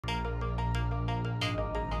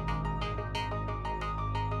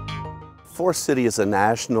Forest City is a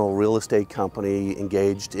national real estate company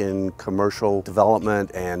engaged in commercial development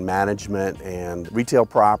and management and retail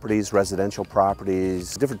properties, residential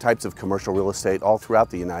properties, different types of commercial real estate all throughout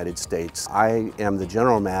the United States. I am the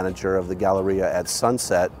general manager of the Galleria at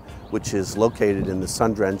Sunset, which is located in the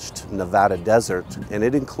sun-drenched Nevada desert, and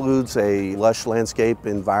it includes a lush landscape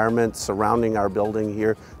environment surrounding our building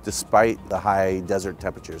here despite the high desert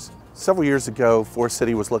temperatures. Several years ago, Forest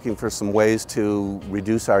City was looking for some ways to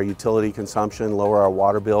reduce our utility consumption, lower our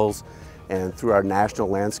water bills, and through our national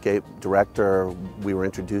landscape director, we were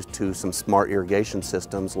introduced to some smart irrigation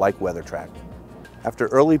systems like WeatherTrack. After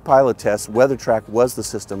early pilot tests, WeatherTrack was the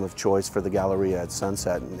system of choice for the Galleria at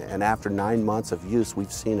Sunset, and after 9 months of use,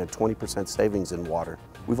 we've seen a 20% savings in water.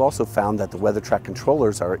 We've also found that the WeatherTrack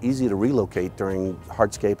controllers are easy to relocate during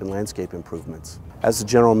hardscape and landscape improvements. As the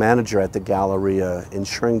general manager at the Galleria,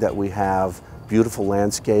 ensuring that we have beautiful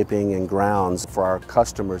landscaping and grounds for our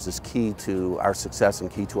customers is key to our success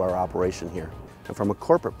and key to our operation here. And from a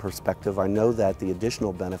corporate perspective, I know that the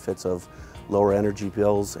additional benefits of lower energy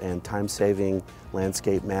bills and time-saving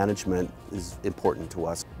landscape management is important to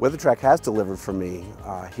us. WeatherTrack has delivered for me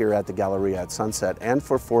here at the Galleria at Sunset and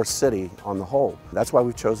for Forest City on the whole. That's why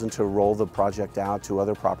we've chosen to roll the project out to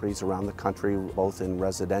other properties around the country, both in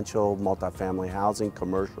residential, multifamily housing,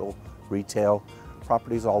 commercial, retail,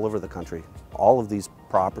 properties all over the country. All of these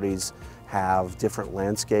properties have different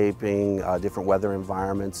landscaping, different weather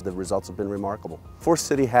environments. The results have been remarkable. Forest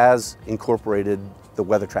City has incorporated the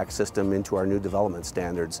WeatherTrack system into our new development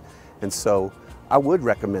standards, and so I would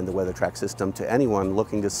recommend the WeatherTrack system to anyone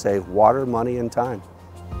looking to save water, money, and time.